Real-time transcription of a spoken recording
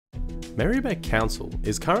Merri-bek Council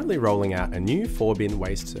is currently rolling out a new 4-bin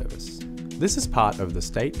waste service. This is part of the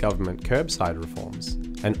state government curbside reforms,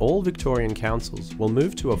 and all Victorian councils will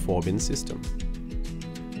move to a 4-bin system.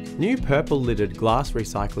 New purple-lidded glass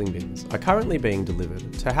recycling bins are currently being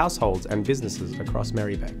delivered to households and businesses across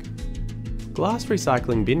Merri-bek. Glass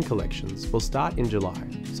recycling bin collections will start in July,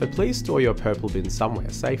 so please store your purple bin somewhere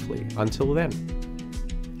safely until then.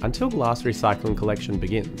 Until glass recycling collection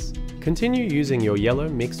begins, continue using your yellow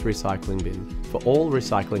mixed recycling bin for all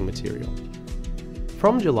recycling material.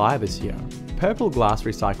 From July this year, purple glass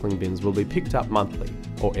recycling bins will be picked up monthly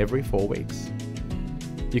or every 4 weeks.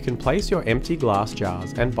 You can place your empty glass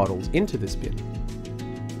jars and bottles into this bin.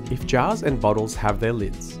 If jars and bottles have their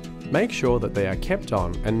lids, make sure that they are kept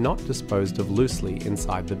on and not disposed of loosely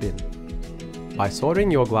inside the bin. By sorting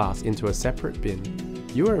your glass into a separate bin,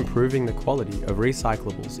 you are improving the quality of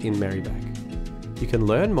recyclables in Merri-bek. You can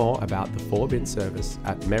learn more about the 4-bin service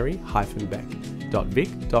at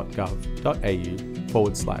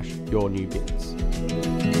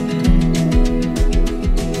merri-bek.vic.gov.au/yournewbins.